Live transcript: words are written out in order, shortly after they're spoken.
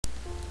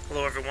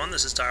Hello everyone,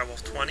 this is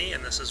Direwolf20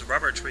 and this is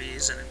rubber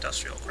trees in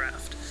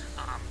IndustrialCraft.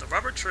 The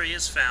rubber tree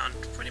is found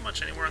pretty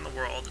much anywhere in the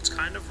world. It's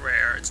kind of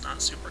rare, it's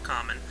not super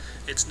common.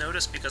 It's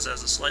noticed because it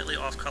has a slightly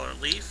off-color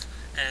leaf,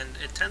 and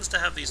it tends to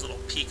have these little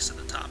peaks at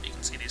the top. You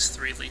can see these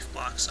 3 leaf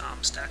blocks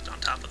stacked on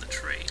top of the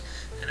tree.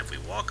 And if we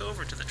walk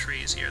over to the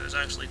trees here, there's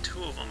actually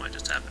 2 of them I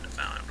just happened to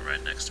find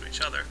right next to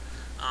each other.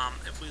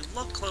 If we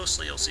look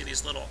closely, you'll see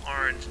these little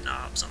orange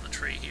knobs on the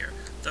tree here.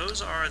 Those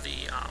are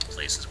the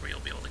places where you'll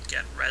be able to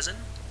get resin.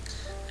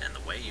 And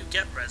the way you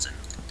get resin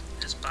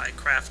is by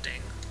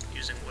crafting,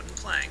 using wooden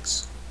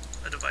planks,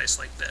 a device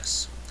like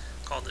this,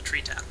 called the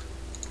tree tap.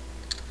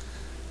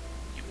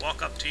 You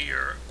walk up to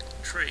your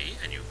tree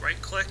and you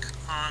right-click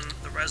on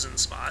the resin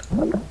spot,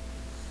 and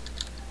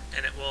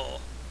it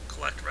will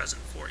collect resin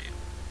for you.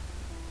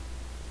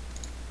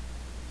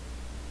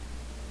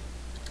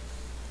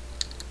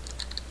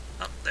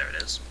 Oh, there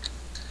it is.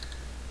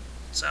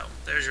 So,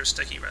 there's your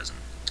sticky resin.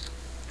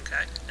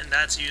 Okay, and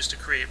that's used to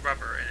create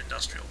rubber in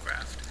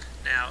IndustrialCraft.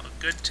 Now,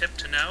 a good tip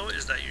to know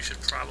is that you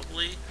should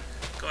probably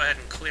go ahead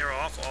and clear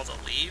off all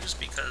the leaves,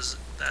 because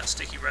that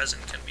sticky resin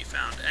can be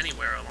found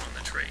anywhere along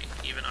the tree,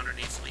 even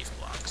underneath leaf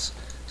blocks.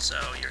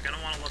 So you're going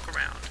to want to look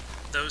around.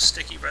 Those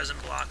sticky resin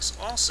blocks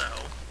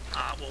also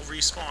will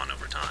respawn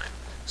over time.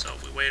 So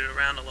if we waited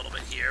around a little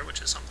bit here,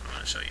 which is something I'm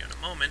going to show you in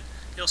a moment,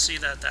 you'll see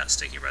that that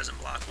sticky resin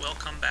block will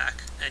come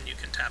back, and you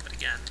can tap it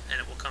again,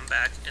 and it will come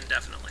back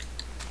indefinitely.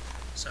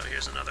 So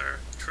here's another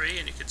tree,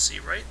 and you can see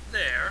right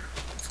there,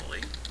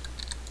 hopefully,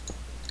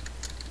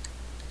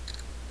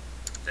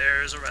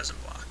 there's a resin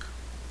block,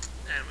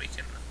 and we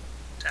can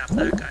tap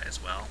that guy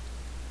as well,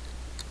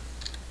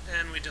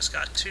 and we just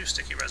got 2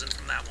 sticky resin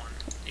from that one.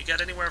 You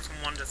get anywhere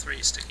from 1 to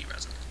 3 sticky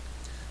resin.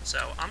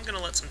 So I'm going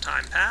to let some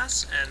time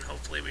pass, and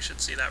hopefully we should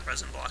see that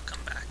resin block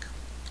come back.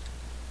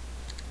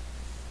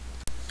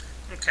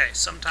 Okay,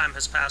 some time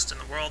has passed in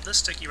the world. This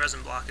sticky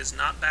resin block is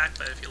not back,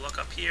 but if you look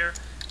up here,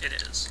 it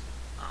is.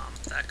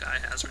 That guy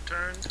has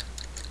returned,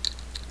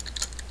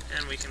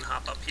 and we can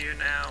hop up here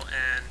now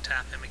and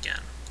tap him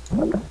again.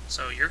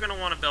 So you're going to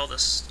want to build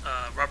this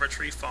rubber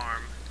tree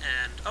farm,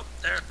 and oh,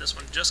 there, this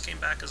one just came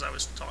back as I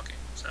was talking,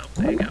 so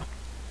there you go.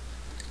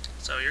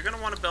 So you're going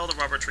to want to build a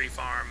rubber tree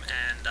farm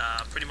and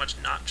pretty much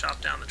not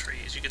chop down the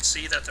trees. You can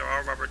see that there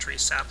are rubber tree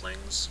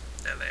saplings.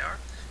 There they are.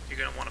 You're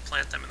going to want to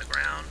plant them in the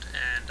ground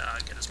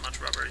and get as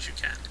much rubber as you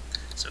can.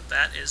 So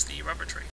that is the rubber tree.